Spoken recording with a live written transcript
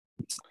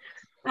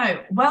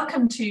So,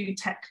 welcome to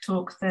Tech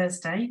Talk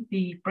Thursday,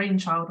 the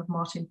brainchild of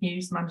Martin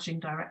Hughes, Managing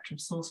Director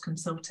of Source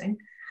Consulting.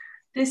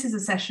 This is a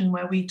session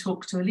where we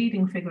talk to a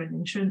leading figure in the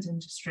insurance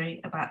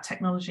industry about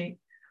technology,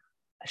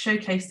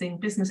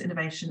 showcasing business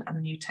innovation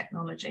and new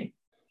technology.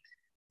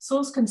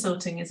 Source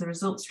Consulting is a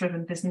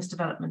results-driven business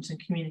development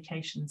and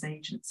communications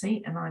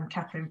agency, and I'm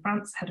Catherine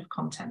France, Head of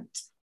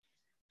Content.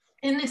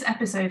 In this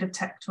episode of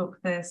Tech Talk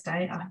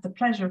Thursday, I have the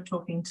pleasure of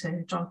talking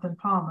to Jonathan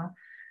Palmer,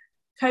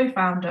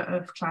 co-founder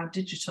of Cloud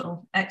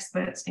Digital,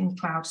 experts in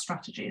cloud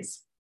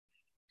strategies.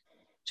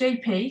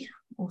 JP,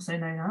 also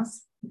known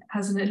as,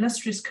 has an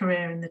illustrious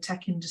career in the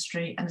tech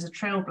industry and is a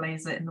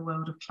trailblazer in the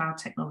world of cloud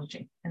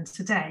technology. And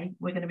today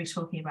we're going to be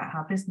talking about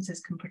how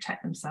businesses can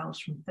protect themselves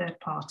from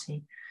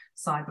third-party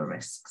cyber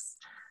risks.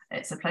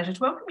 It's a pleasure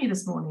to welcome you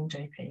this morning,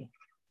 JP.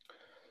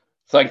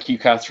 Thank you,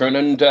 Catherine,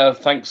 and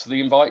thanks for the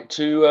invite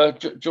to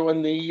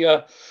join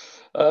the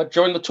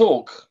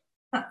talk.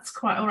 That's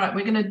quite all right.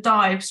 We're going to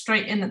dive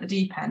straight in at the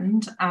deep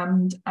end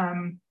and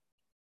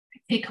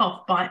kick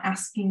off by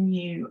asking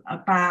you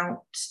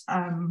about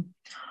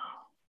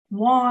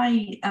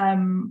why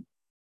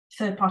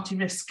third-party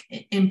risk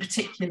in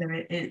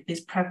particular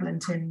is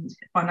prevalent in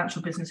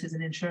financial businesses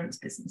and insurance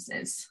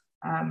businesses,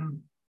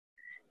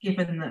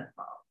 given that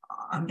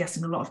I'm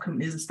guessing a lot of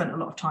companies have spent a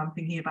lot of time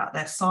thinking about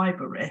their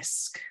cyber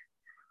risk.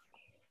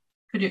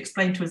 Could you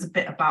explain to us a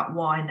bit about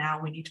why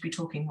now we need to be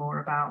talking more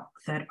about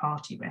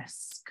third-party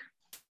risk?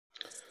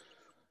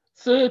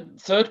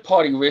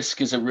 Third-party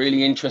risk is a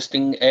really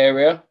interesting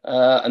area,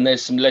 and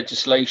there's some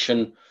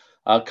legislation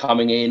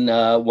coming in,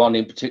 one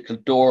in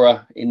particular,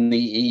 DORA in the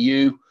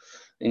EU,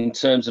 in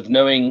terms of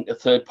knowing a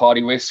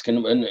third-party risk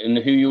and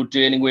who you're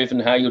dealing with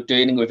and how you're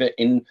dealing with it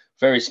in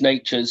various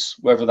natures,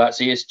 whether that's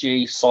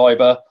ESG,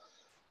 cyber,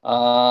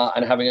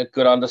 and having a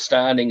good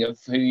understanding of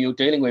who you're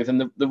dealing with.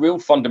 And the real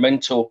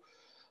fundamental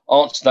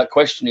answer to that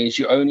question is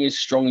you're only as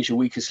strong as your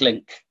weakest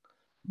link.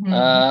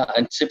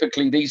 And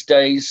typically these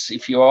days,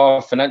 if you are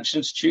a financial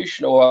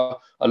institution or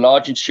a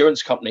large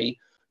insurance company,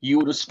 you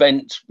would have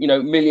spent,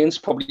 millions,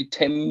 probably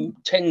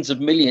tens of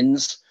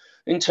millions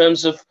in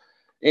terms of,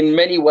 in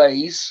many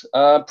ways,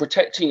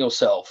 protecting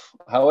yourself.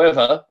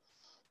 However,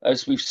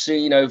 as we've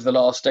seen over the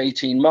last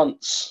 18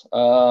 months,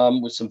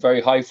 with some very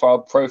high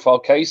profile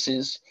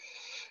cases,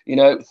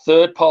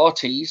 third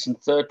parties and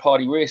third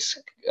party risk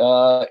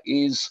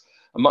is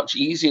a much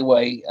easier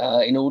way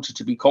in order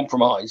to be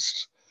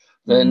compromised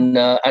than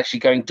actually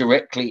going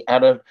directly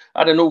at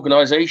an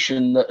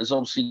organization that has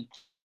obviously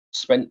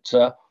spent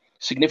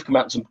significant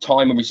amounts of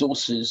time and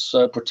resources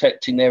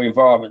protecting their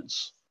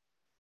environments.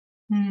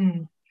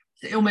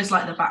 It's almost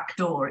like the back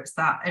door. It's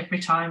that every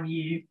time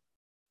you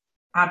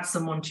add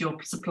someone to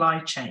your supply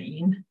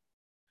chain,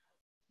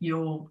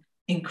 you're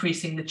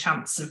increasing the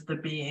chance of there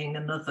being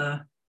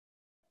another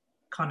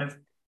kind of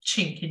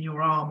chink in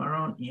your armor,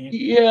 aren't you?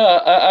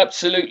 Yeah,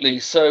 absolutely.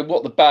 So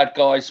what the bad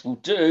guys will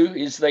do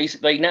is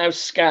they now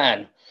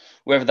scan,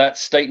 whether that's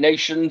state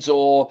nations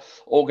or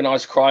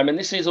organized crime. And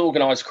this is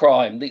organized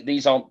crime.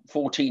 These aren't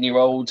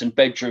 14-year-olds in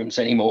bedrooms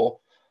anymore.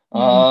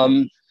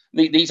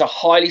 These are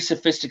highly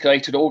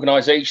sophisticated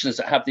organizations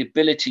that have the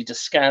ability to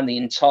scan the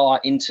entire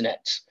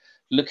internet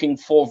looking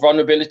for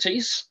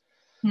vulnerabilities.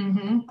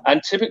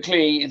 And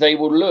typically they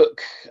will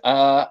look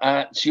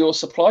at your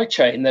supply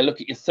chain. They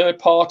look at your third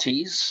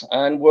parties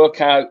and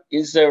work out,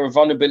 is there a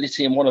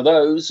vulnerability in one of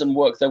those, and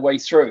work their way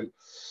through.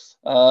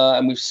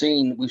 And we've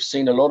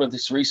seen a lot of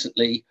this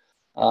recently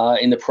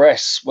in the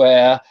press,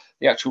 where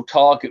the actual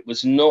target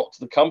was not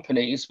the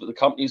companies, but the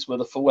companies were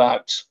the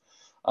fallout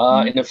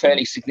in a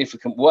fairly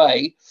significant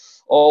way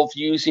of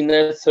using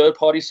their third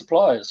party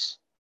suppliers.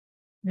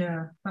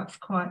 Yeah, it's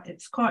quite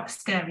a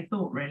scary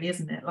thought, really,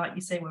 isn't it? Like you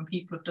say, when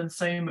people have done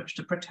so much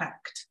to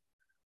protect,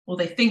 or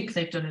they think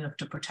they've done enough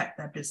to protect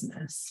their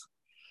business.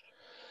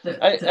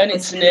 And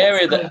it's an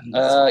area that,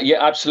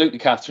 yeah, absolutely,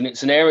 Catherine.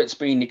 It's an area that's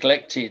been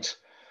neglected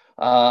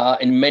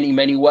in many,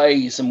 many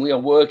ways. And we are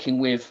working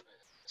with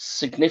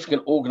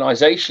significant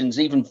organizations,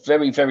 even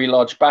very, very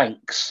large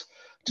banks,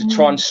 to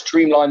try and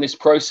streamline this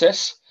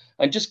process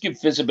and just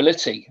give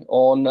visibility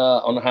on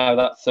how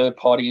that third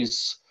party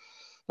is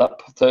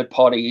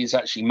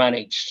actually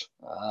managed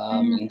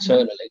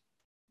internally.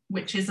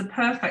 Which is a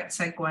perfect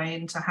segue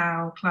into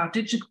how Cloud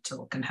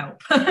Digital can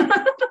help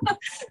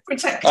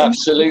protect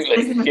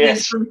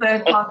businesses from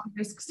third-party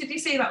risks. Did you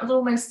see that was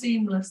almost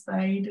seamless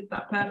there? You did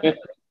that perfectly.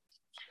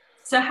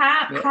 So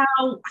how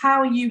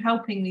are you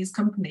helping these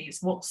companies?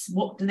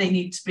 What do they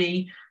need to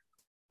be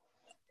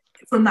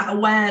from that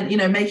aware,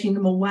 making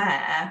them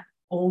aware,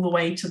 all the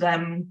way to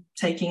them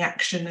taking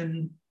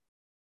action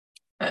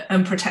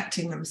and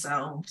protecting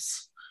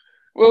themselves?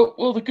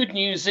 Well, the good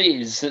news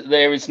is that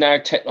there is now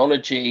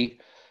technology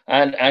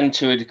and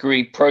to a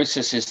degree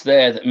processes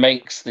there that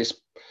makes this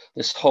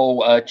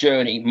whole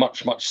journey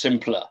much, much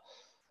simpler.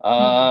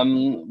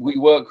 We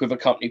work with a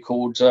company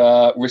called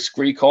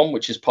RiskRecon,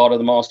 which is part of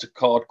the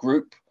Mastercard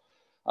group,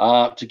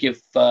 to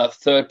give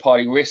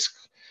third-party risk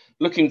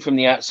looking from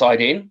the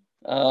outside in,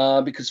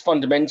 because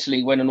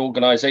fundamentally when an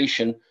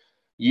organization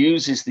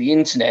uses the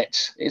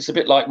internet, it's a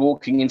bit like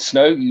walking in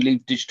snow. You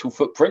leave digital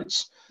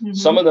footprints.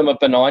 Some of them are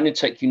benign and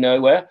take you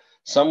nowhere.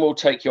 Some will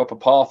take you up a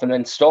path and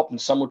then stop,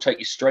 and some will take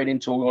you straight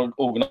into an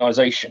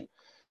organization.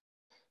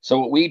 So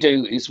what we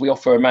do is we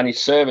offer a managed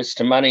service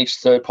to manage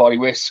third-party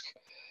risk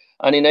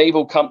and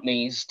enable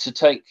companies to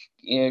take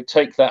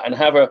that and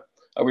have a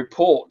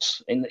report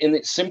in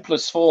its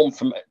simplest form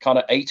from kind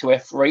of A to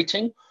F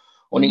rating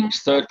on each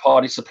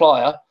third-party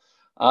supplier,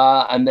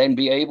 and then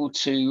be able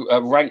to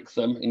rank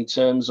them in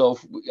terms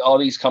of, are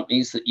these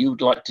companies that you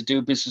would like to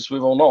do business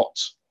with or not?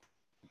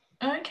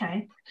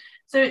 Okay,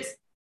 so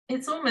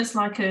it's almost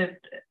like a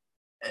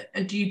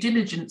due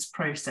diligence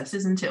process,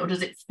 isn't it? Or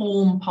does it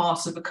form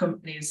part of a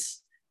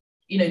company's,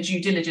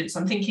 due diligence?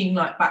 I'm thinking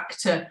like back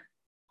to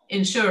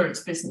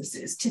insurance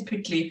businesses.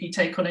 Typically, if you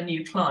take on a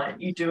new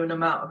client, you do an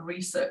amount of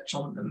research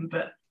on them,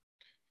 but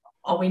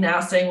are we now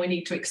saying we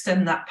need to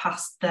extend that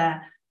past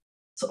their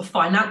sort of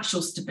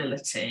financial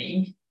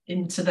stability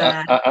into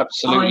their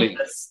absolutely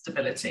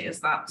stability? Is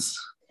that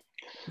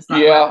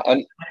yeah,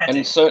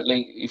 and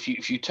certainly if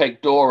you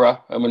take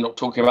Dora, and we're not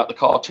talking about the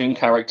cartoon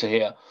character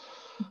here,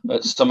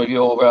 but some of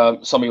your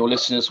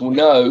listeners will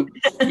know,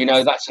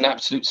 that's an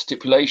absolute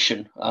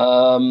stipulation.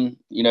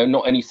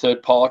 Not any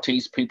third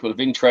parties, people of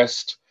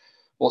interest.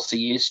 What's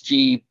the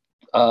ESG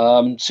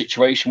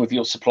situation with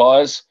your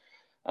suppliers,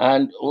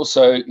 and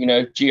also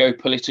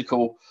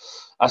geopolitical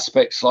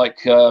aspects like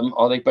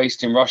are they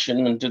based in Russia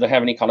and do they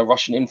have any kind of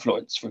Russian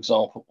influence, for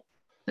example?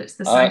 It's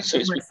the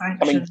same with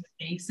sanction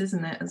piece,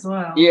 isn't it, as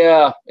well?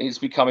 Yeah, it's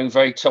becoming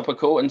very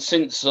topical, and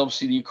since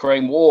obviously the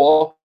Ukraine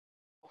war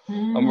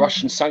and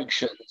Russian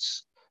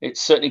sanctions, it's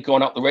certainly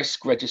gone up the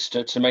risk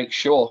register to make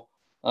sure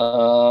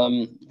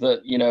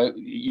that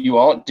you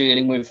aren't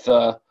dealing with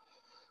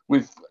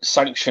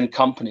sanctioned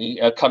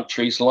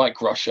countries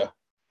like Russia.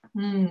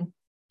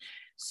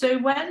 So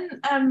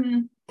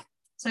when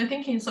so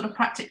thinking sort of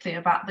practically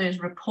about those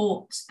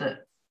reports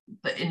that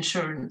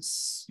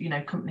insurance,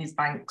 companies,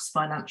 banks,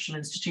 financial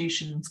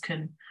institutions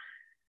can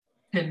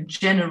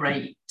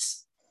generate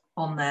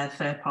on their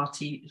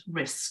third-party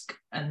risk,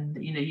 and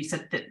you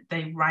said that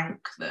they rank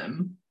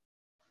them.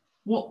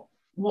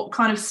 What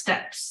kind of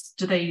steps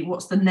do they?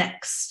 What's the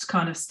next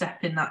kind of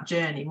step in that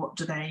journey? What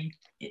do they,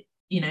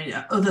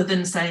 other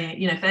than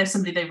saying, if there's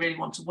somebody they really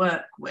want to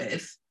work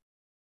with,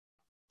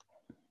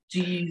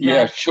 do you?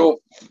 Yeah, sure.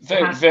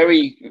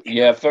 Very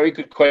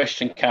good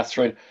question,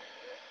 Catherine.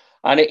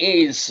 And it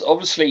is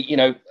obviously,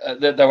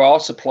 there are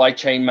supply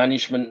chain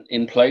management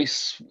in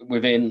place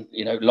within,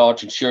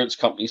 large insurance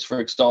companies, for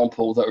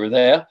example, that are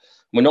there.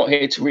 We're not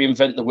here to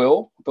reinvent the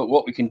wheel, but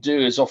what we can do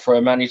is offer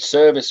a managed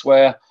service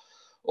where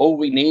all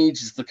we need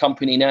is the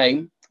company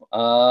name,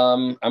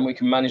 and we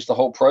can manage the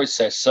whole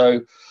process.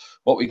 So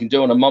what we can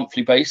do on a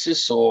monthly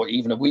basis or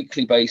even a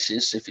weekly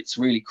basis, if it's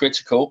really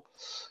critical,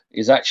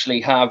 is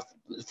actually have,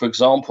 for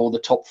example, the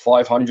top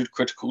 500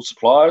 critical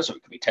suppliers, or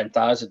it could be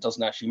 10,000, it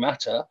doesn't actually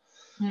matter.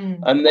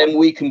 And then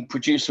we can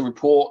produce a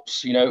report,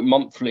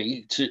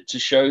 monthly to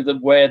show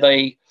them where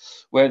they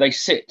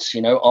sit.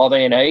 Are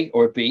they an A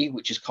or a B,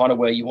 which is kind of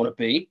where you want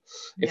to be.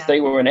 If they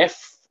were an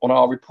F on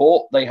our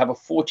report, they have a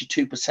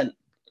 42%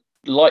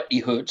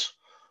 likelihood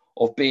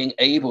of being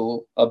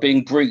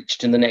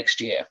breached in the next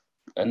year.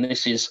 And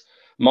this is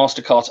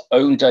MasterCard's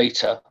own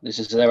data. This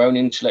is their own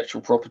intellectual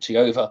property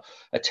over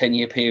a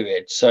 10-year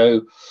period.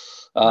 So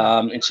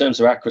in terms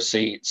of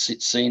accuracy,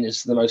 it's seen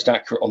as the most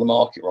accurate on the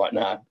market right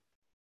now.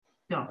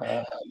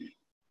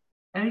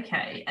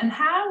 Okay, and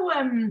how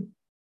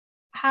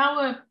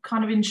are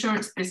kind of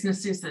insurance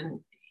businesses and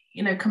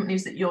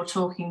companies that you're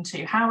talking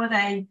to, how are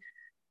they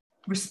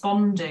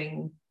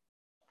responding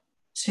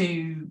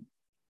to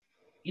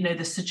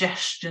the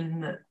suggestion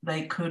that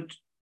they could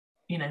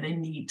they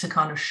need to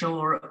kind of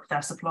shore up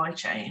their supply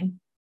chain?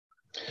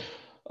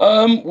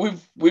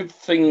 With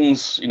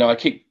things, I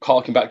keep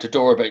harking back to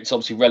Dora, but it's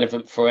obviously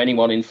relevant for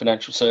anyone in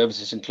financial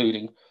services,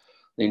 including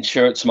the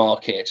insurance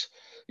market.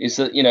 Is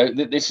that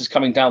this is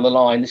coming down the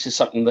line. This is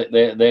something that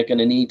they're going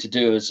to need to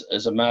do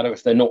as a matter,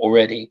 if they're not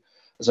already,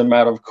 as a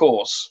matter of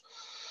course.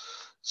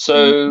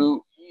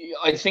 So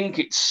I think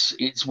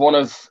it's one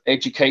of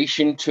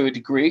education to a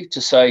degree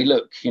to say,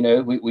 look,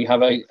 we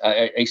have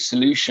a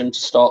solution to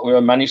start with,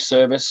 a managed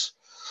service.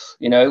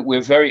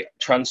 We're very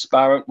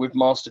transparent with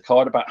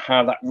MasterCard about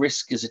how that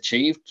risk is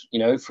achieved.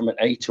 From an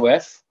A to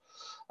F,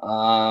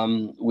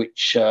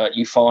 which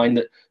you find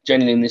that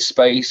generally in this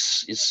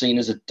space is seen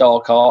as a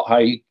dark art.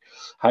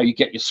 How you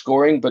get your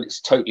scoring, but it's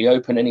totally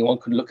open. Anyone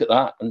can look at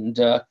that and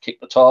kick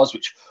the tires,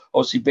 which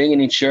obviously being in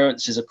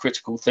insurance is a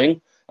critical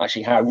thing,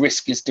 actually how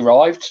risk is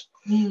derived.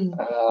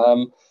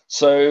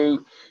 So,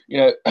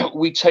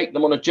 we take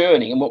them on a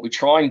journey, and what we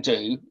try and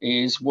do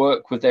is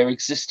work with their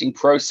existing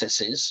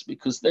processes,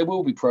 because there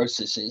will be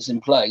processes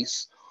in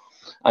place,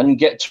 and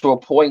get to a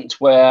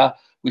point where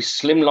we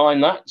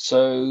slimline that.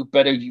 So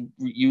better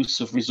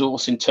use of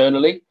resource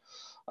internally,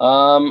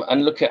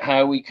 and look at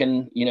how we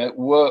can,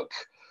 work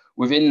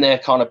within their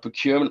kind of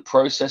procurement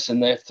process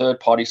and their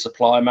third-party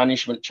supply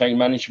management, chain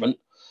management,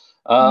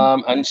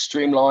 and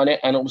streamline it,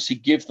 and obviously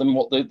give them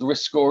what the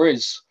risk score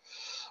is.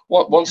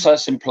 Once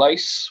that's in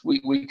place,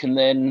 we can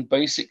then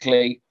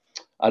basically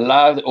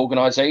allow the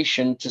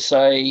organization to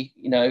say,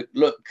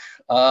 look,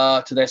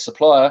 to their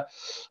supplier,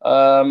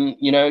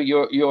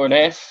 you're an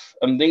F,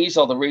 and these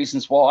are the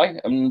reasons why.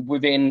 And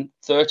within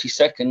 30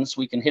 seconds,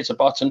 we can hit a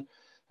button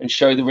and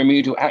show the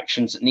remedial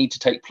actions that need to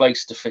take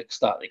place to fix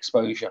that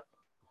exposure.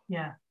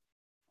 Yeah.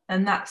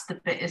 And that's the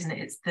bit, isn't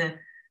it?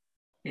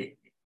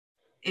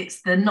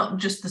 It's the not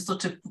just the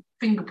sort of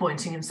finger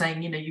pointing and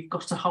saying, you've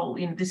got a whole,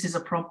 this is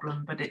a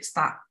problem, but it's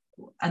that,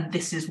 and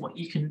this is what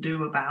you can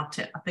do about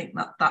it. I think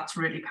that's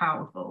really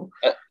powerful.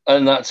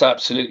 And that's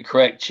absolutely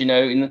correct. In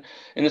the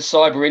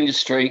cyber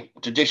industry,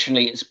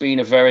 traditionally, it's been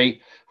a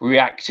very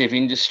reactive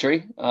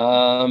industry.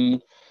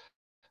 And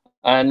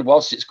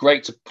whilst it's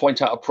great to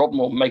point out a problem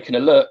or make an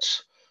alert,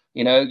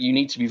 you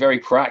need to be very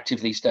proactive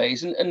these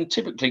days, and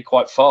typically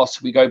quite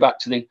fast. We go back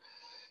to the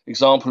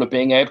example of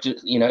being able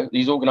to,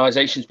 these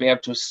organizations being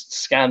able to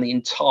scan the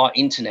entire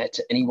internet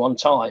at any one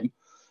time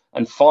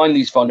and find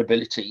these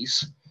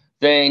vulnerabilities,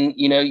 then,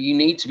 you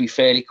need to be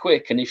fairly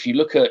quick. And if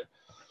you've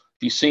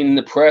seen in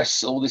the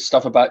press all this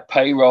stuff about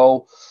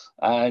payroll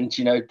and,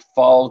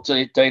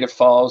 data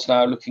files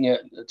now, looking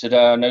at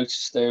today, I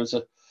noticed there was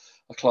a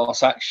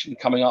class action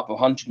coming up of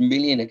 100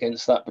 million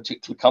against that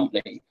particular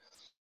company.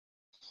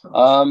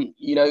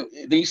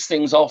 These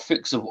things are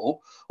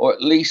fixable, or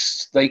at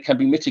least they can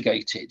be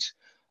mitigated.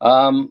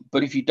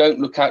 But if you don't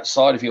look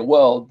outside of your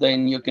world,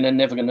 then you're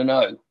never going to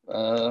know.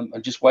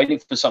 And just waiting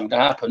for something to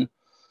happen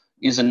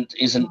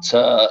isn't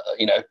a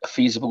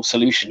feasible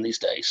solution these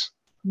days.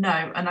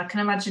 No, and I can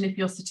imagine if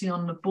you're sitting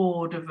on the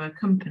board of a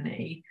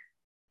company,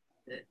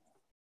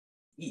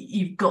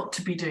 you've got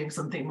to be doing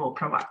something more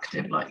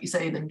proactive, like you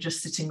say, than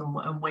just sitting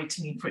and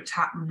waiting for it to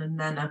happen, and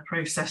then a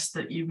process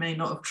that you may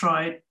not have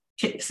tried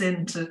kicks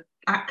into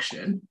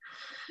action.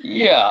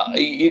 Yeah,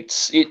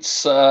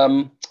 it's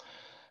the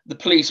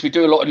police. We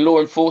do a lot in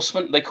law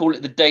enforcement. They call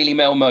it the Daily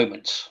Mail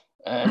moment.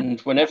 And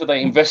whenever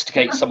they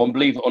investigate someone,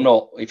 believe it or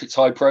not, if it's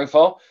high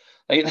profile,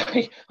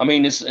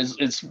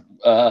 it's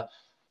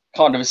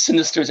kind of as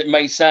sinister as it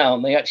may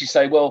sound, they actually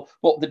say, well,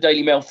 what would the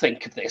Daily Mail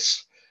think of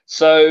this?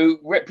 So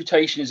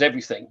reputation is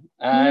everything.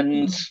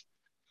 And,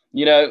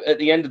 at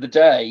the end of the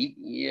day,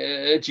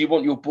 do you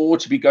want your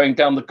board to be going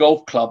down the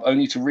golf club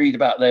only to read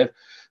about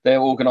their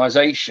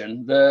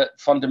organization, that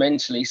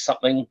fundamentally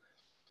something,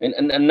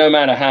 and no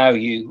matter how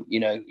you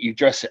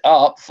dress it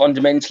up,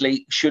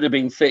 fundamentally should have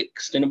been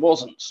fixed and it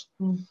wasn't.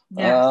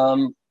 Yes.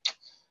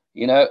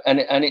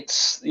 And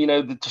it's,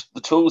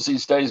 the tools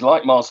these days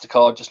like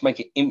MasterCard just make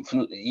it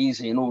infinitely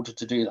easy in order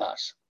to do that.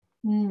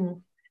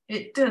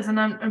 It does. And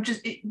I'm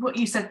just, what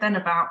you said then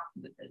about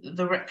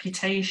the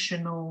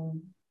reputational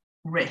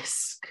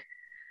risk,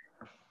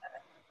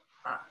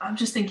 I'm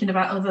just thinking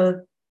about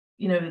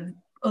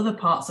other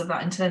parts of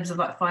that in terms of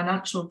like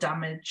financial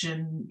damage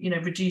and,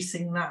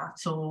 reducing that,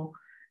 or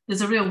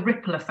there's a real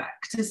ripple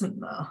effect, isn't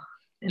there?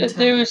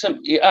 There is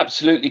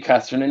absolutely,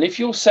 Catherine. And if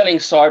you're selling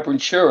cyber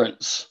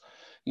insurance,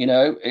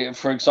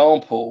 for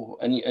example,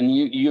 and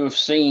you have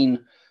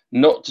seen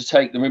not to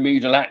take the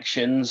remedial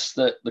actions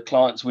that the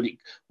clients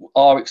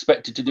are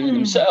expected to do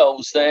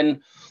themselves,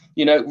 then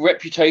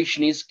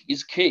reputation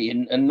is key,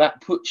 and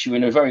that puts you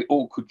in a very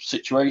awkward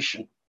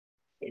situation.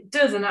 It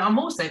does, and I'm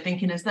also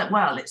thinking is that,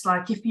 well, it's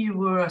like if you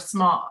were a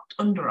smart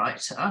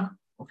underwriter,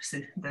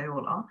 obviously they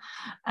all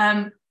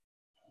are,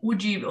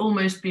 would you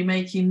almost be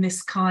making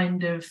this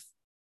kind of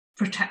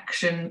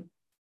protection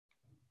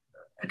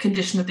a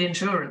condition of the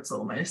insurance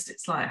almost?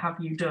 It's like, have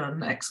you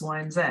done X, Y,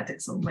 and Z?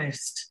 It's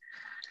almost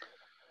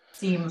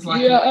seems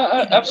like...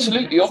 Yeah,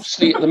 absolutely.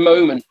 Obviously, at the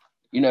moment,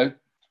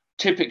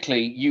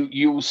 typically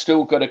you will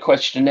still get a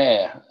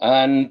questionnaire.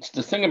 And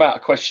the thing about a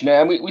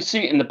questionnaire, and we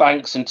see it in the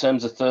banks in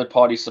terms of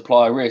third-party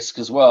supplier risk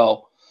as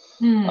well,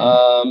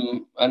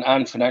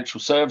 and financial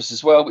services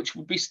as well, which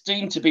would be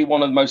deemed to be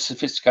one of the most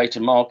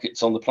sophisticated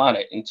markets on the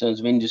planet in terms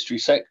of industry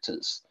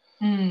sectors.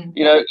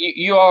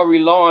 You are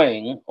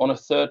relying on a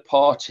third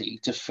party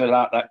to fill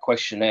out that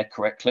questionnaire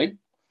correctly.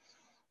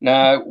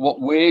 Now,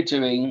 what we're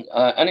doing,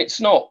 and it's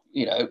not,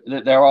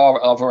 there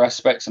are other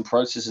aspects and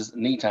processes that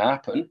need to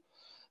happen.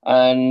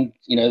 And,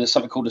 there's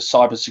something called a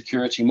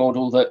cybersecurity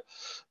model that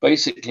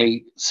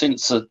basically,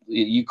 since the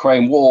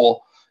Ukraine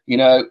war,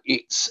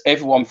 it's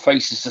everyone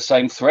faces the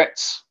same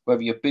threats,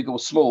 whether you're big or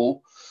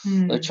small.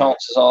 The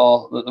chances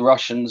are that the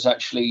Russians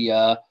actually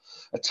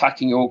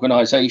attacking your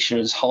organization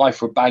as high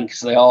for a bank as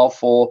they are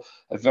for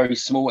a very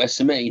small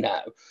SME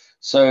now.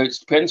 So it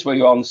depends where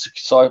you are on the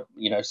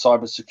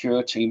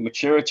cybersecurity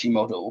maturity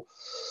model.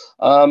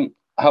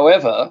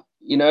 However,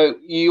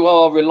 you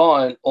are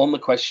reliant on the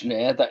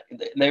questionnaire that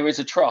there is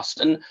a trust,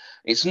 and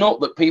it's not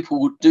that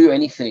people would do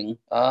anything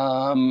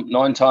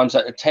 9 times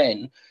out of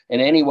 10 in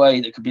any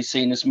way that could be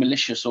seen as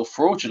malicious or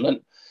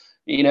fraudulent.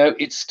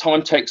 It's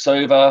time takes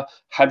over.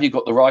 Have you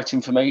got the right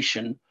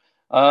information?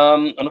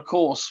 And of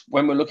course,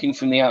 when we're looking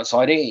from the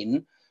outside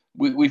in,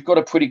 we've got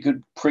a pretty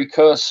good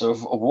precursor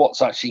of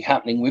what's actually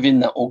happening within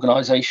that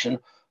organization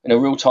in a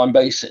real-time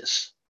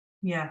basis.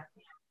 Yeah,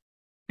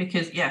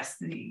 because yes,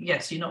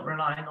 you're not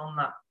relying on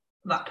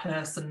that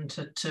person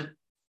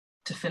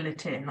to fill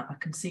it in. I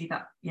can see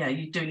that. Yeah,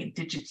 you doing it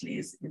digitally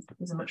is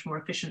a much more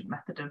efficient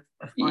method of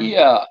finding.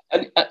 Yeah,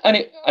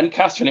 and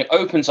Catherine, it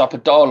opens up a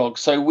dialogue.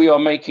 So we are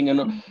making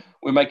an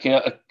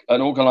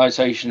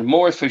organisation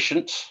more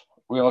efficient.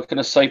 We are going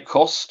to save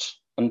cost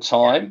and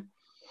time,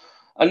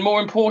 and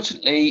more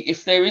importantly,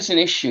 if there is an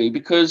issue,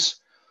 because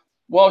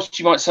whilst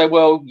you might say,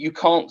 well, you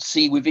can't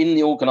see within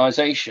the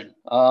organisation,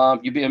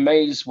 you'd be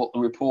amazed what the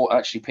report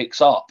actually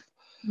picks up.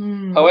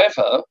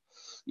 However,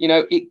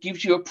 it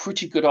gives you a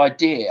pretty good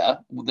idea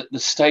that the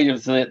state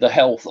of the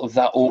health of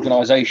that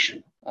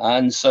organisation,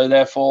 and so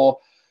therefore,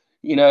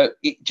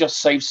 it just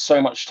saves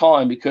so much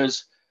time,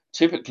 because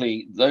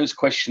typically those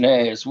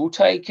questionnaires will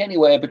take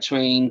anywhere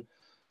between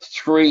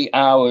 3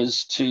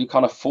 hours to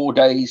kind of 4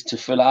 days to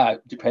fill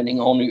out, depending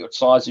on the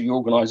size of your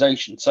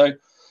organisation. So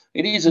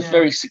it is a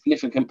very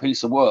significant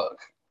piece of work.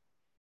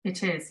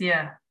 It is,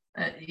 yeah.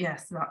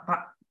 Yes,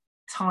 that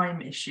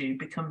time issue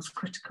becomes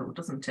critical,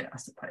 doesn't it, I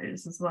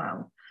suppose, as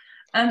well.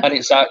 And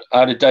it's out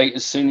of date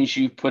as soon as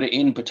you put it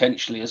in,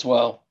 potentially, as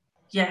well.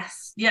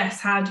 Yes.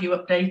 How do you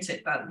update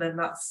it? Then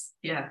that's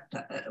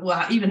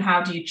well, even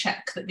how do you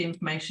check that the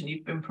information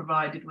you've been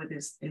provided with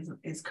is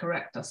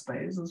correct, I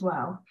suppose, as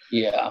well.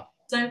 Yeah.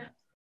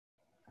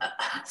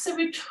 So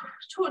we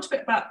talked a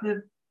bit about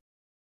the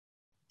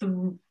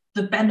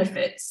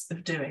benefits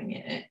of doing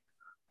it.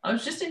 I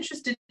was just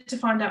interested to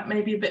find out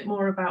maybe a bit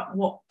more about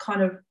what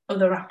kind of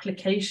other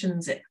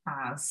applications it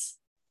has.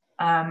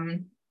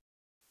 And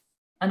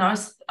I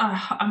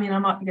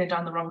might be going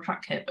down the wrong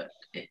track here, but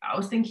I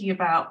was thinking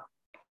about,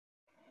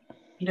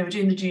 we're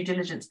doing the due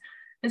diligence.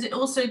 Has it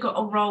also got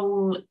a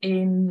role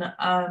in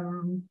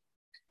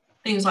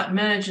things like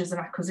mergers and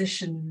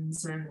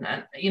acquisitions, and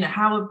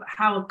how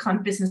are kind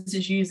of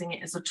businesses using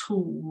it as a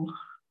tool?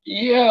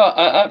 Yeah,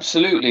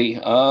 absolutely.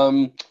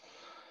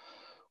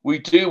 We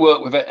do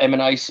work with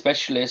M&A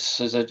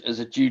specialists as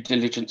a due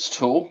diligence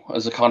tool,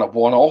 as a kind of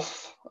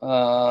one-off,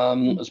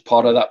 as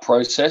part of that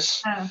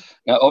process. Yeah.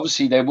 Now,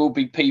 obviously, there will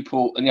be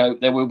people,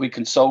 there will be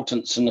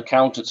consultants and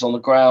accountants on the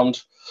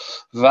ground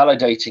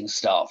validating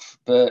stuff.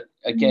 But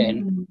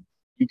again,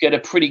 you get a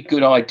pretty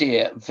good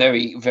idea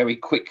very, very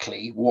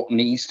quickly what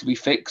needs to be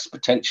fixed,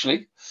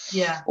 potentially.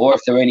 Yeah. Or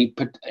if there are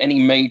any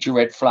major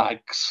red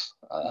flags.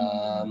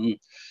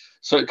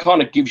 So it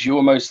kind of gives you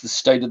almost the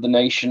state of the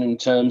nation in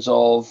terms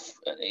of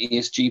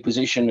ESG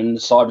position and the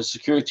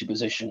cybersecurity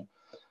position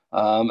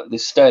at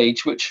this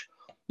stage, which,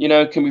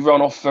 can be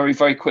run off very,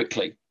 very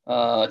quickly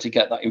to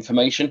get that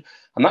information.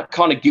 And that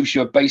kind of gives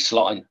you a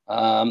baseline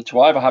to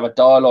either have a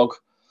dialogue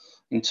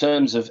in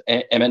terms of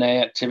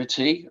M&A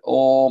activity,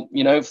 or,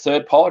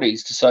 third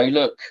parties to say,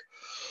 look,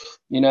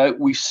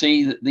 we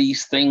see that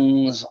these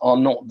things are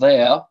not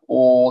there,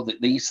 or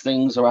that these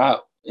things are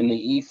out in the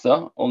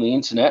ether on the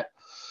internet.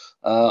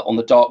 On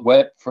the dark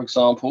web, for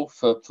example,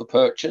 for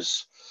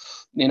purchase.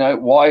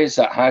 Why is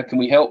that? How can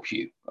we help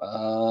you?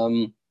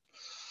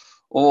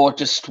 Or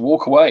just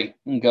walk away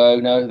and go,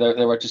 no,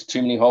 there are just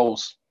too many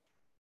holes.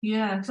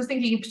 Yeah, because I was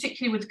thinking,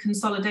 particularly with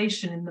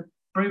consolidation in the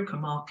broker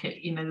market,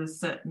 there's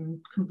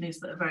certain companies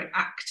that are very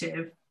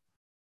active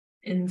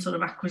in sort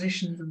of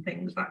acquisitions and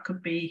things. That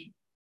could be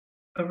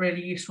a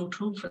really useful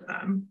tool for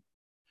them.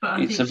 But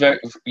it's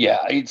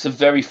a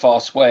very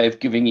fast way of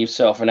giving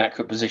yourself an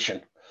accurate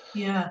position.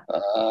 Yeah.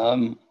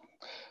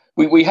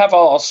 We have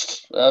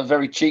asked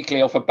very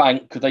cheekily of a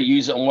bank, could they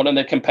use it on one of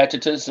their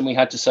competitors, and we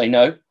had to say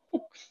no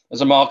as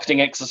a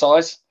marketing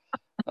exercise.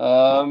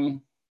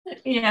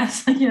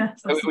 Yes.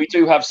 We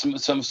do have some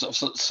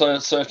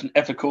certain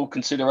ethical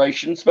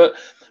considerations, but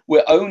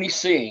we're only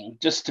seeing,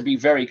 just to be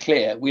very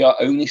clear, we are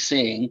only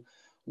seeing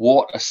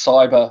what a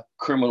cyber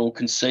criminal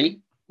can see.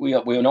 We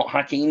are not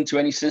hacking into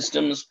any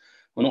systems.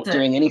 We're not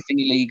doing anything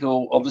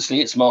illegal.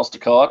 Obviously, it's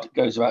MasterCard, it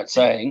goes without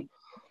saying.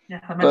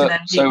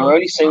 So we're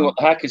only seeing what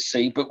the hackers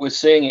see, but we're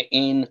seeing it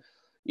in,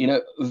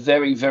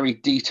 very, very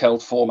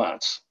detailed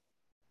formats.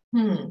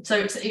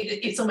 So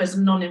it's almost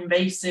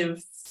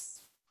non-invasive.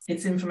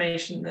 It's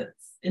information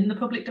that's in the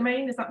public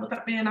domain. Would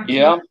that be an accurate?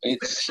 Yeah,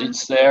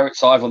 it's there.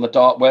 It's either on the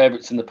dark web.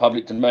 It's in the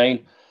public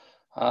domain.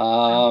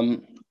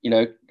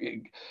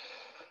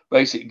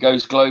 Basically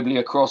goes globally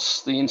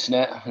across the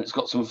internet, and it's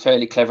got some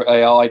fairly clever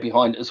AI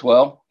behind it as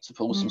well to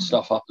pull some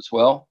stuff up as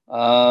well.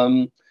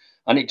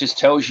 And it just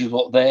tells you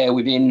what there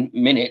within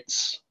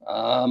minutes.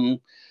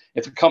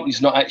 If a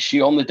company's not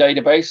actually on the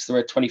database, there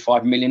are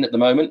 25 million at the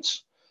moment.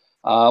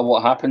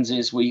 What happens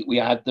is we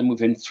add them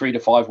within 3 to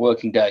 5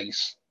 working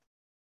days.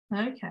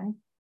 Okay,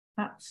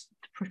 that's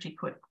pretty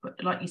quick.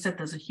 But like you said,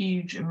 there's a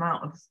huge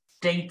amount of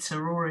data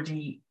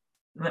already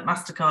that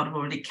MasterCard have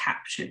already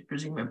captured,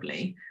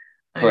 presumably.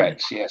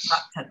 Correct, yes.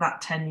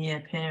 That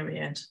 10-year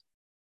period.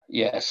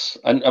 Yes,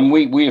 and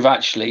we have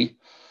actually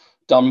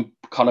done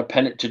kind of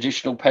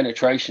traditional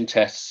penetration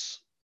tests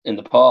in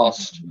the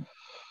past,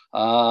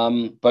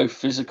 both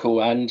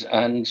physical and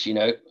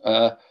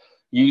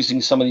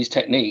using some of these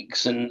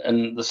techniques,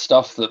 and the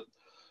stuff that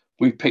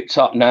we've picked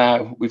up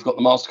now. We've got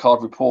the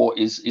MasterCard report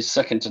is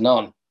second to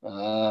none.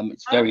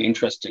 It's very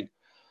interesting.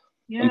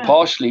 And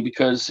partially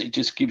because it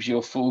just gives you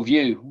a full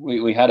view.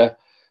 We had a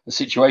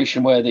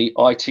situation where the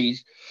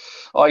IT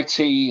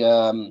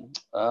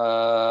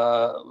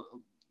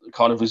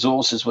kind of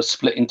resources were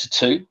split into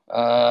two,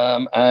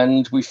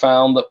 and we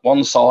found that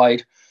one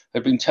side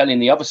had been telling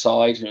the other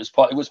side, and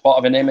it was part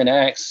of an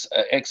M&A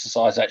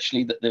exercise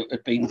actually, that there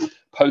had been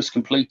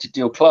post-completed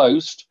deal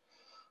closed,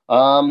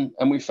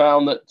 and we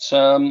found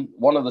that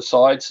one of the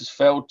sides has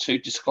failed to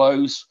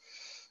disclose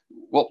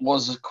what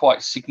was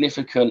quite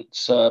significant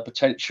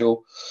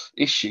potential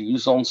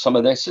issues on some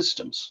of their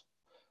systems.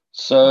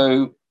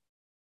 So,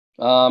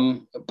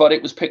 but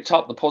it was picked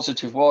up. The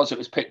positive was it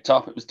was picked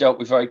up. It was dealt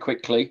with very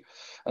quickly,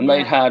 and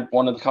they'd had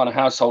one of the kind of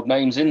household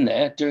names in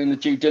there doing the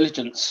due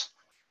diligence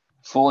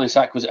for this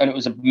acquisition, and it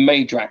was a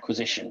major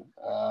acquisition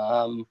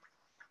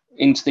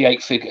into the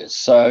 8 figures.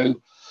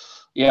 So,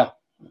 yeah,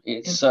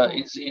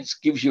 it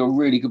gives you a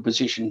really good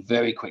position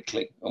very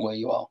quickly on where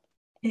you are.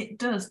 It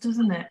does,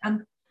 doesn't it?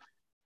 And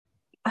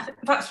I think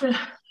that's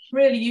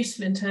really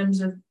useful in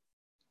terms of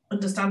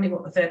understanding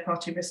what the third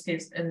party risk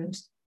is, and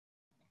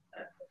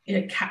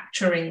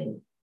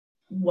capturing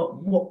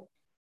what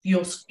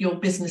your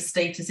business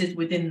status is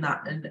within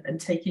that,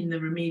 and taking the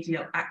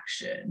remedial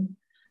action.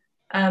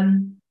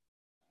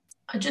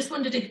 I just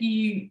wondered if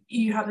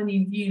you have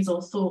any views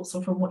or thoughts,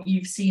 or from what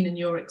you've seen in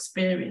your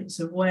experience,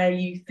 of where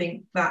you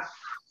think that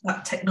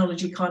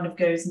technology kind of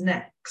goes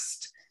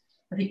next.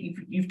 I think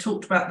you've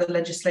talked about the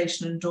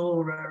legislation and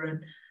DORA,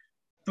 and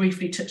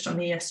briefly touched on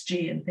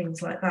ESG and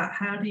things like that.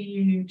 How do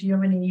you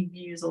have any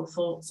views or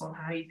thoughts on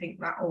how you think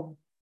that will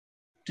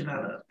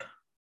develop?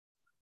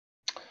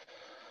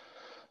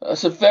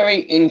 That's a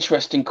very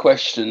interesting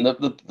question.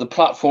 The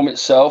platform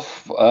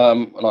itself,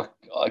 and I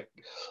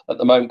at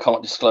the moment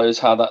can't disclose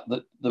how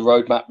the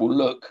roadmap will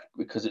look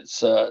because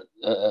it's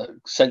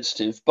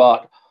sensitive,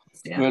 but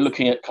we're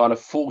looking at kind of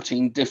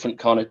 14 different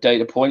kind of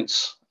data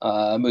points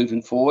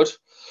moving forward,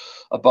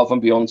 above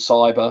and beyond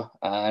cyber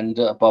and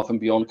above and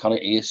beyond kind of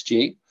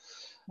ESG.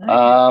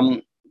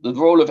 Okay. The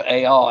role of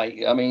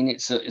AI, I mean,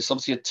 it's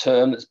obviously a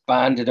term that's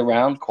bandied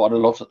around quite a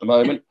lot at the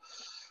moment,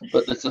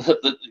 but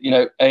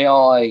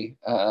AI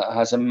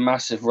has a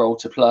massive role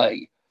to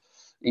play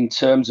in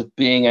terms of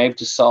being able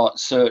to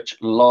search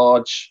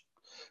large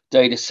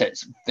data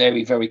sets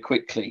very, very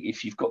quickly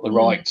if you've got the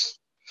right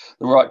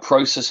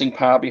processing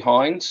power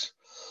behind.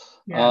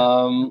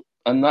 And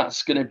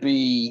that's going to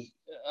be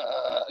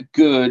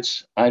good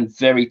and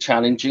very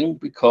challenging,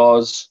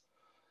 because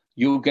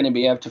you're going to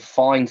be able to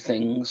find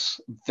things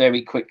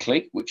very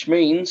quickly, which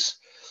means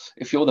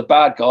if you're the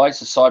bad guys,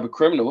 the cyber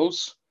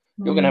criminals,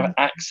 you're going to have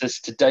access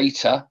to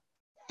data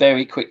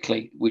very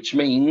quickly, which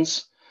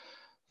means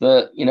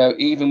that,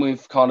 even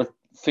with kind of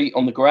feet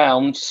on the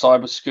ground,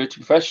 cybersecurity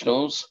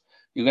professionals,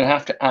 you're going to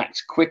have to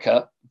act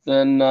quicker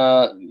than,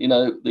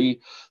 the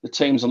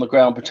teams on the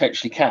ground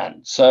potentially can.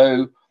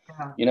 So,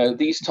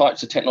 these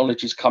types of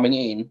technologies coming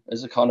in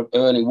as a kind of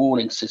early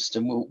warning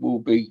system will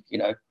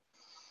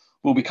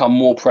become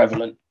more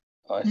prevalent,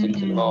 I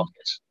think, in the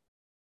market.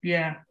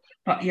 Yeah.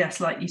 But yes,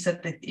 like you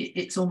said,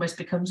 it's almost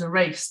becomes a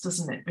race,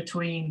 doesn't it,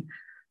 between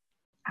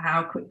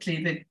how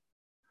quickly the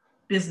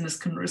business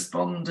can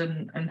respond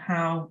and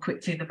how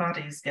quickly the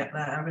baddies get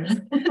there,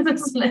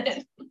 doesn't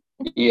it?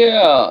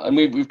 Yeah, and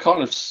we've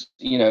kind of,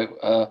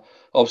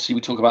 obviously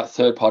we talk about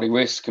third-party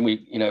risk, and we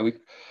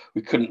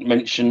couldn't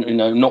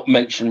not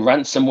mention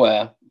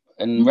ransomware.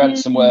 And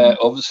ransomware,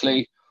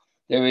 obviously,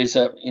 there is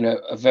a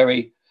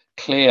very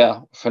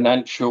clear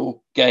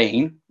financial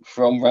gain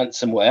from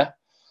ransomware.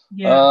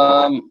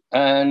 And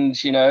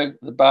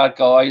the bad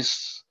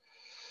guys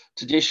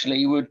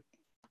traditionally would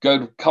go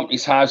to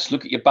company's house,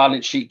 look at your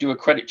balance sheet, do a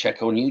credit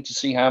check on you to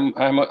see how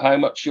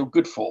much you're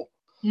good for.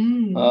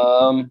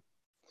 And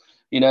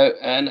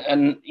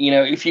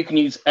if you can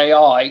use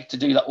AI to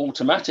do that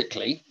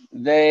automatically,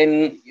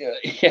 then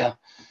you're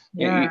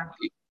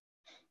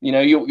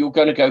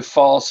going to go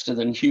faster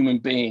than human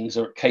beings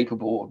are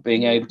capable of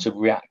being able to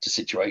react to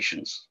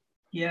situations.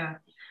 Yeah.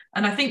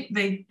 And I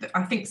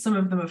think some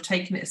of them have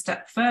taken it a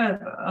step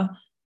further,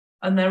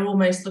 and they're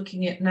almost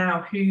looking at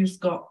now who's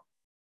got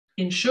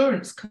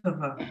insurance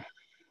cover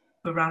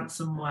for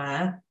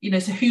ransomware,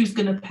 so who's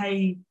going to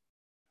pay,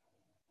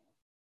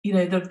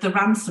 the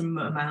ransom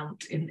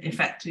amount in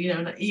effect,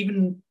 and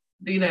even,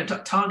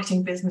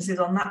 targeting businesses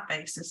on that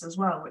basis as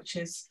well, which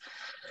is,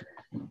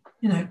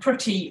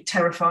 pretty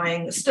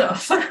terrifying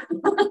stuff.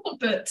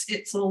 But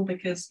it's all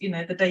because,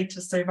 the data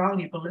is so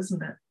valuable,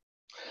 isn't it?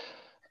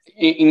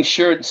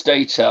 Insurance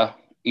data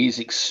is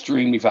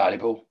extremely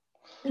valuable.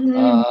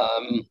 You're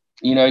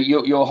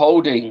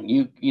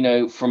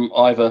holding from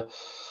either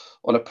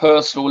on a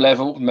personal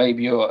level,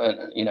 maybe you're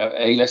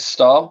A-list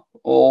star,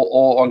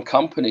 or on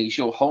companies,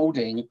 you're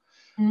holding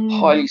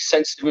highly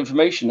sensitive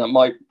information that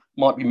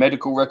might be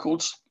medical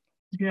records.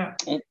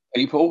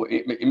 People,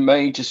 it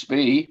may just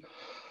be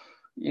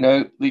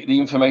the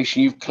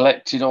information you've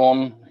collected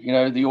on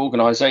the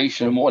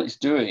organization and what it's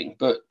doing,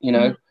 but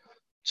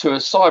to a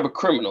cyber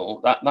criminal,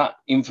 that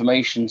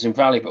information's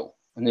invaluable.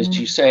 And as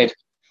you said,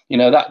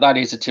 that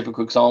is a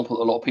typical example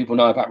that a lot of people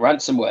know about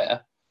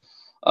ransomware.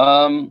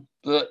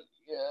 But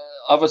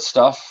other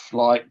stuff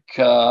like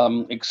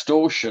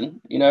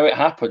extortion, it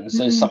happens.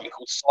 There's something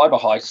called cyber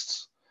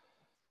heists.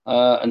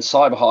 And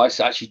cyber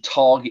heists actually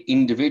target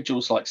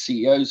individuals like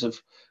CEOs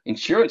of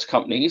insurance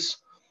companies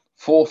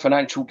for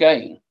financial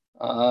gain.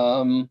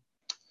 And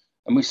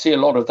we see a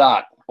lot of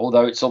that,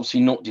 although it's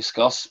obviously not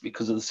discussed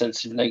because of the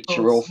sensitive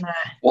nature of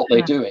what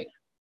they're doing.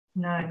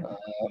 No,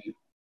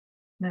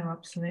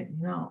 absolutely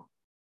not.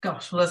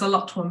 Gosh, well, there's a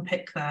lot to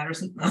unpick there,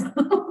 isn't there?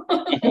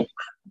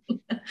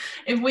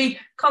 If we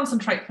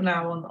concentrate for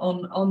now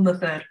on the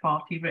third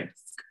party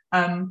risk.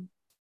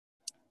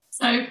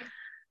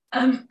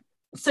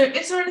 So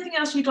is there anything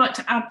else you'd like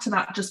to add to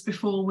that just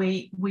before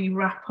we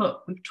wrap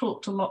up? We've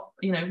talked a lot,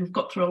 we've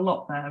got through a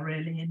lot there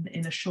really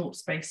in a short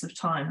space of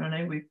time. I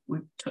know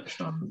we've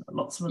touched on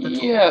lots of other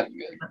topics. Yeah,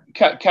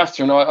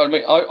 Catherine,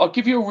 I'll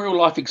give you a real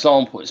life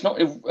example. It's not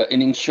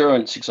an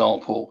insurance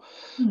example,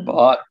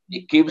 but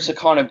it gives it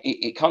kind of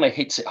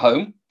hits it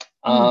home.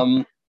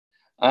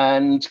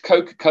 And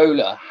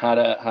Coca-Cola had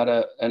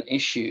an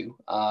issue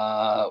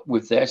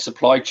with their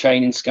supply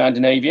chain in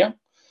Scandinavia.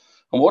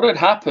 And what had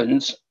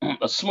happened,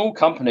 a small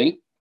company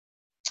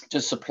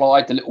just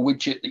supplied the little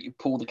widget that you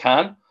pull the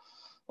can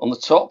on the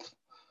top,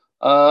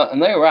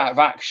 and they were out of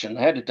action.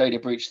 They had a data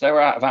breach. They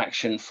were out of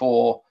action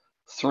for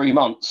 3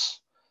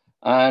 months.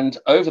 And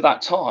over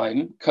that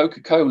time,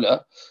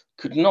 Coca-Cola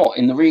could not,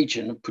 in the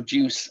region,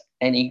 produce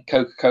any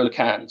Coca-Cola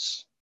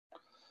cans.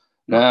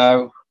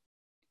 Now,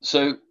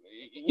 so,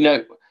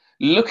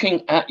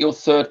 looking at your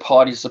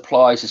third-party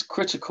suppliers is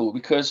critical,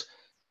 because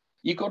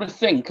you've got to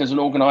think as an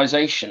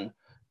organization,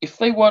 if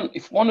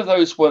one of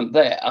those weren't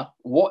there,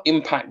 what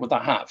impact would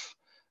that have?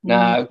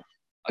 Now,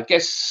 I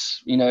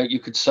guess, you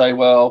could say,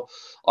 well,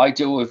 I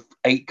deal with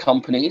 8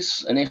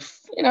 companies, and if,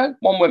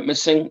 one went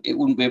missing, it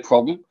wouldn't be a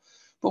problem.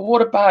 But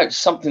what about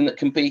something that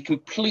can be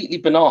completely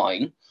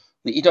benign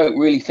that you don't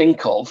really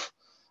think of?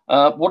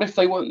 What if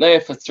they weren't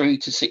there for 3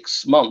 to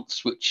 6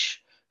 months,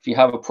 which if you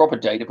have a proper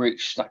data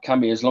breach, that can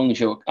be as long as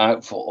you're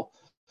out for.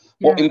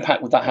 What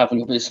impact would that have on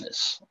your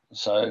business?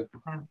 So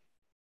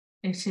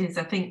it is,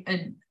 I think,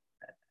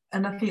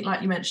 and I think,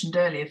 like you mentioned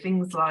earlier,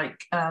 things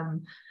like,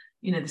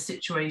 the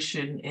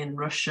situation in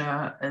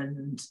Russia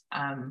and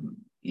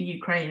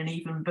Ukraine, and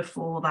even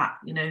before that,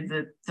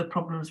 the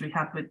problems we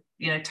had with,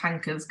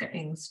 tankers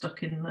getting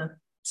stuck in the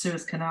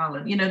Suez Canal,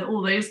 and,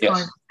 all those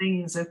kinds of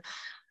things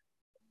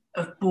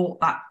have brought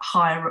that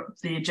higher up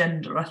the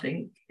agenda, I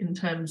think, in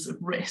terms of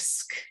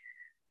risk.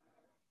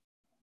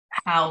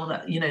 How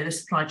that, the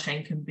supply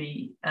chain can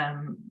be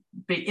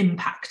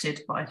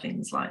impacted by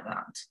things like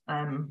that.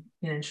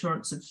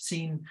 Insurance have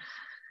seen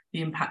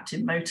the impact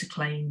in motor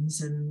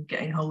claims and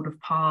getting hold of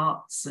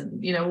parts,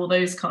 and all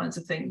those kinds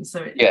of things.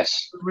 So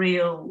it's a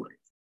real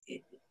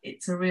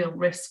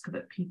risk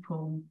that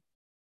people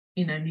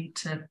need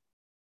to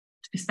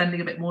be spending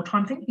a bit more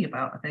time thinking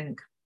about, I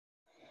think.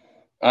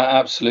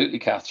 Absolutely,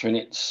 Catherine.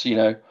 It's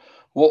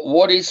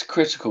what is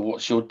critical,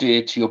 what's your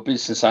dear to your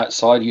business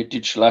outside of your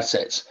digital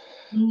assets.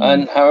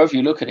 And however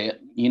you look at it,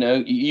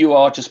 you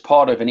are just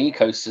part of an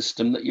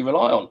ecosystem that you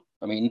rely on.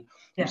 I mean,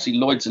 obviously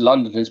Lloyd's of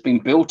London has been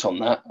built on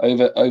that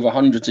over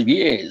hundreds of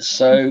years.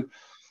 So,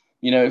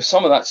 if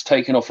some of that's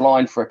taken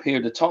offline for a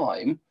period of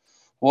time,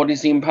 what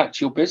is the impact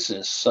to your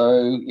business?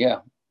 So, yeah,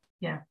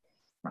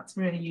 that's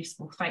really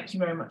useful. Thank you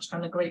very much,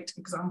 and a great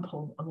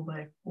example,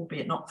 although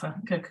albeit not for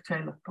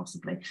Coca-Cola,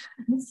 possibly.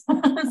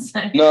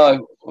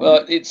 No,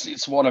 well,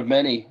 it's one of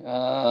many.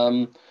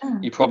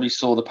 You probably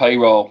saw the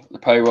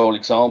payroll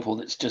example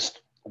that's just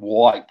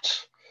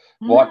wiped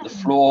the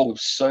floor with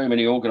so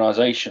many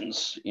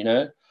organisations,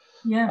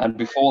 And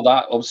before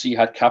that, obviously, you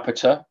had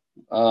Capita.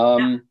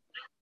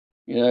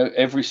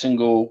 Every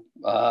single,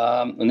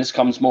 and this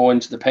comes more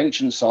into the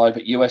pension side,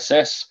 but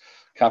USS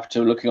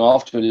Capita looking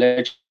after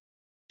allegedly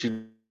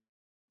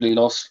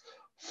lost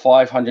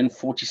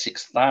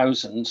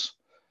 546,000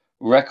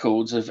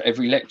 records of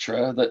every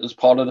lecturer that was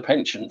part of the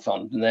pension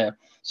fund, and their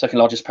second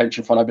largest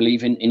pension fund, I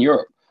believe, in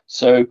Europe.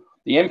 So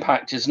the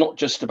impact is not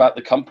just about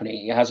the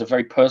company. It has a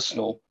very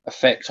personal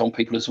effect on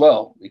people as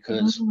well,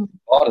 because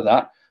part of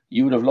that,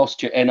 you would have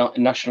lost your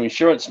national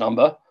insurance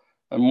number,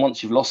 and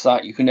once you've lost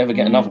that, you can never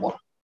get another one.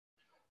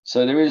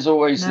 So there's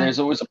always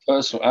a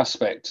personal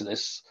aspect to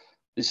this.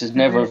 This is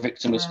never a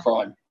victimless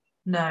crime.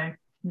 No,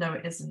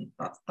 it isn't.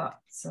 That's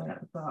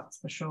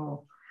for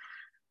sure.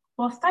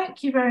 Well,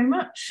 thank you very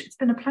much. It's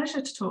been a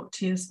pleasure to talk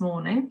to you this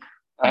morning.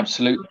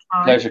 Absolute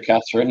pleasure,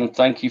 Catherine, and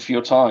thank you for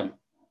your time.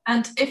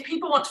 And if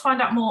people want to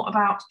find out more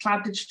about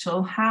Cloud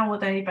Digital, how are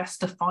they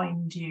best to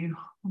find you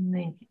on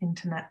the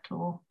internet?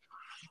 Or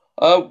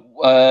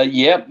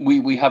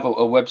we have a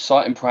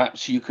website, and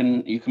perhaps you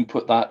can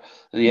put that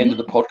at the end of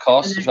the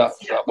podcast if that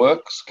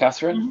works,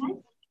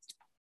 Catherine.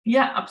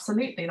 Yeah,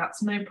 absolutely.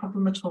 That's no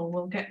problem at all.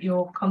 We'll get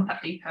your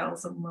contact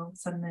details and we'll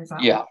send those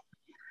out. Yeah.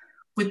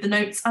 With the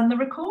notes and the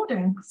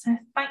recording. So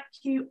thank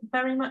you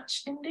very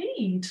much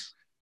indeed.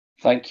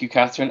 Thank you,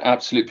 Catherine.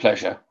 Absolute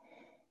pleasure.